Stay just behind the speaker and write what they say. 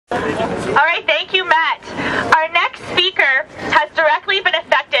All right, thank you, Matt. Our next speaker has directly been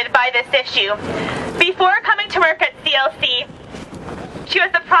affected by this issue. Before coming to work at CLC, she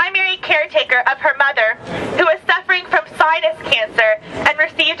was the primary caretaker of her mother, who was suffering from sinus cancer and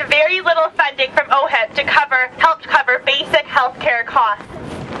received very little funding from OHIP to help cover basic health care costs.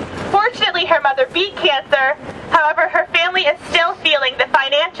 Fortunately, her mother beat cancer. However, her family is still feeling the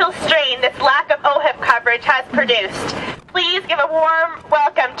financial strain this lack of OHIP coverage has produced. Please give a warm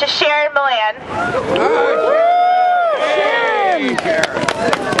welcome to Sharon Milan.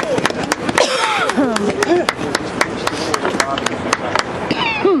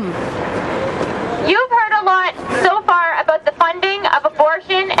 You've heard a lot so far about the funding of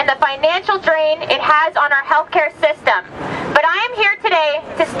abortion and the financial drain it has on our healthcare system. But I am here today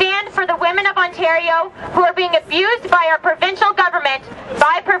to stand for the women of Ontario who are being abused by our provincial government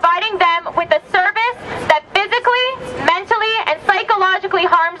by providing them with a service that physically, mentally, and psychologically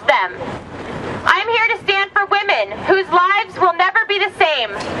harms them. I'm here to stand for women whose lives will never be the same,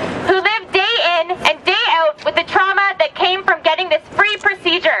 who live day in and day out with the trauma that came from getting this free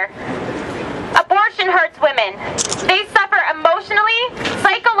procedure. Abortion hurts women. They suffer emotionally,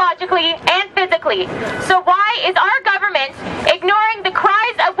 psychologically, and physically. So why is our government ignoring the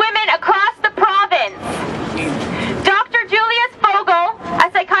cries of women across the province? Dr. Julius Fogel,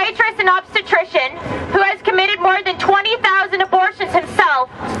 a psychiatrist and obstetrician who has committed more than 20,000 abortions himself,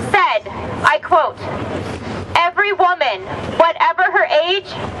 said, I quote, "Every woman, whatever her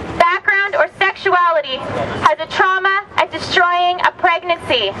age, background, or sexuality, has a trauma at destroying a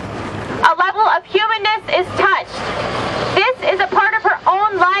pregnancy. A level of humanness is touched. This is a part of her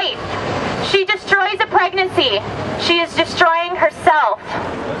own life. She destroys a pregnancy. She is destroying herself.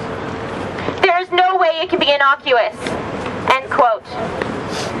 There is no way it can be innocuous." End quote.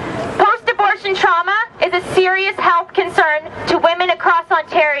 Post-abortion trauma is a serious health concern to women across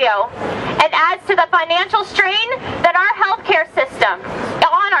Ontario and adds to the financial strain that on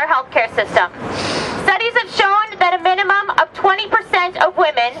our healthcare system. Studies have shown that a minimum of 20% of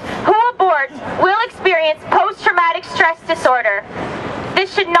women who abort will experience post-traumatic stress disorder.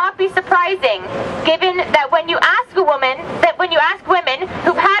 This should not be surprising, given that when you ask women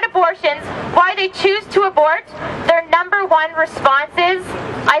who've had abortions why they choose to abort, their number one response is,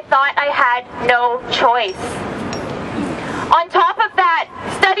 "I thought I had no choice." On top of that,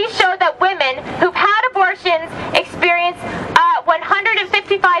 studies show that women who've had abortions experience a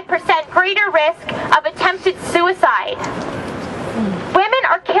 155% greater risk of attempted suicide. Women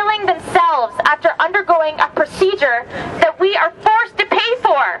are killing themselves after undergoing a procedure that we are forced to pay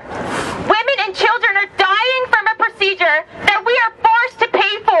for. Women and children are dying from a procedure that we are forced to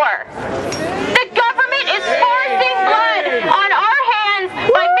pay for. The government is forcing blood on our hands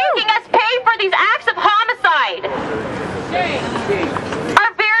by making us pay for these acts of homicide.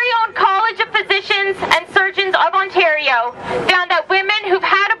 Our very own College of Physicians and Surgeons of Ontario found that women who've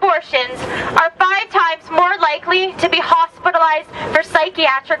had abortions are 5 times more likely to be hospitalized for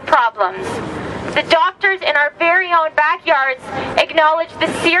psychiatric problems. The doctors in our very own backyards acknowledge the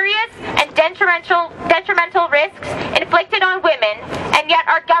serious and detrimental risks inflicted on women, and yet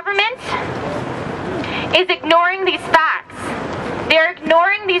our government is ignoring these facts. They're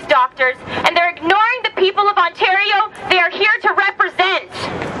ignoring these doctors, and they're ignoring the people of Ontario they are here to represent.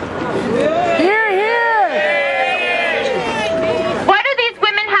 Hear, hear! What do these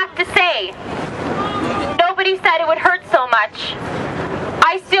women have to say? Nobody said it would hurt so much.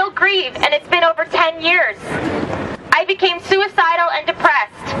 I still grieve, and it's been over 10 years. I became suicidal and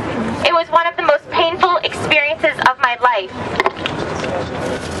depressed. It was one of the most painful experiences of my life.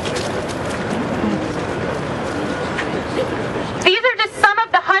 These are just some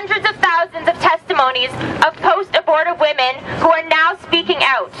of the hundreds of thousands of testimonies of post-abortive women who are now speaking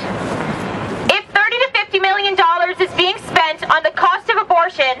out. If $30 to $50 million is being spent on the cost of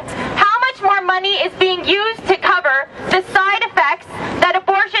abortion, how much more money is being used to cover the side effects that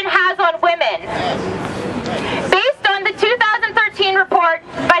abortion has on women? Based on the 2013 report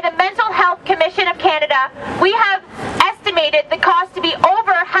by the Mental Health Commission of Canada, we have estimated the cost to be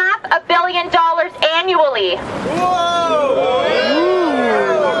over $500 million annually. Whoa.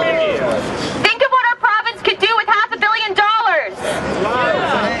 Think of what our province could do with $500 million.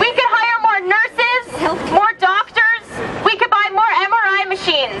 We could hire more nurses, more doctors. We could buy more MRI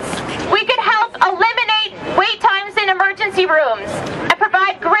machines. We could help eliminate wait times in emergency rooms and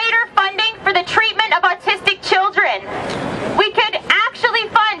provide greater funding for the treatment of autistic children. We could actually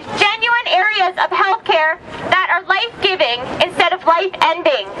fund genuine areas of healthcare that are life-giving instead of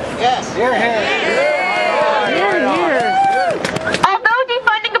life-ending. Yes. Here, here. Although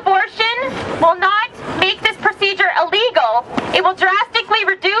defunding abortion will not make this procedure illegal, it will drastically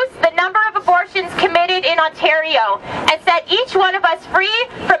reduce free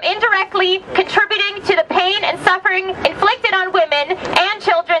from indirectly contributing to the pain and suffering inflicted on women and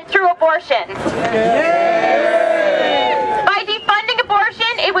children through abortions. By defunding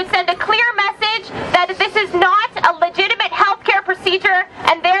abortion, it would send a clear message that this is not a legitimate healthcare procedure,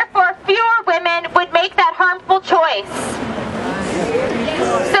 and therefore fewer women would make that harmful choice.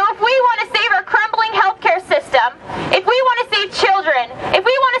 So if we want to save our crumbling healthcare system, if we want to save children, if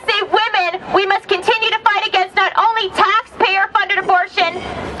we want to save women, we must continue to fight against not only taxpayer-funded abortion,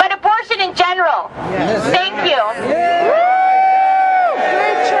 but abortion in general. Yes. Thank you.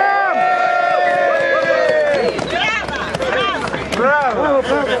 Great job. Bravo.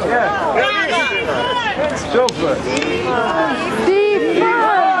 Super.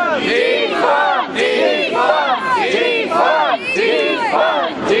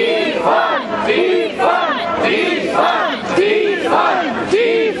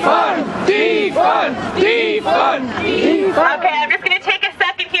 Okay, I'm just going to take a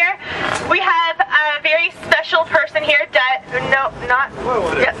second here. We have a very special person here. We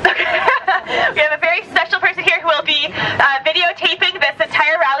have a very special person here who will be videotaping this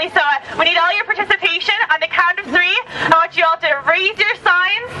entire rally. So we need all your participation. On the count of 3, I want you all to raise your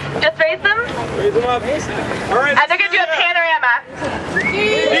signs. Just raise them. Raise them up. All right. And they're going to do a panorama.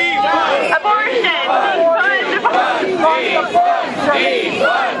 Abortion. Defund.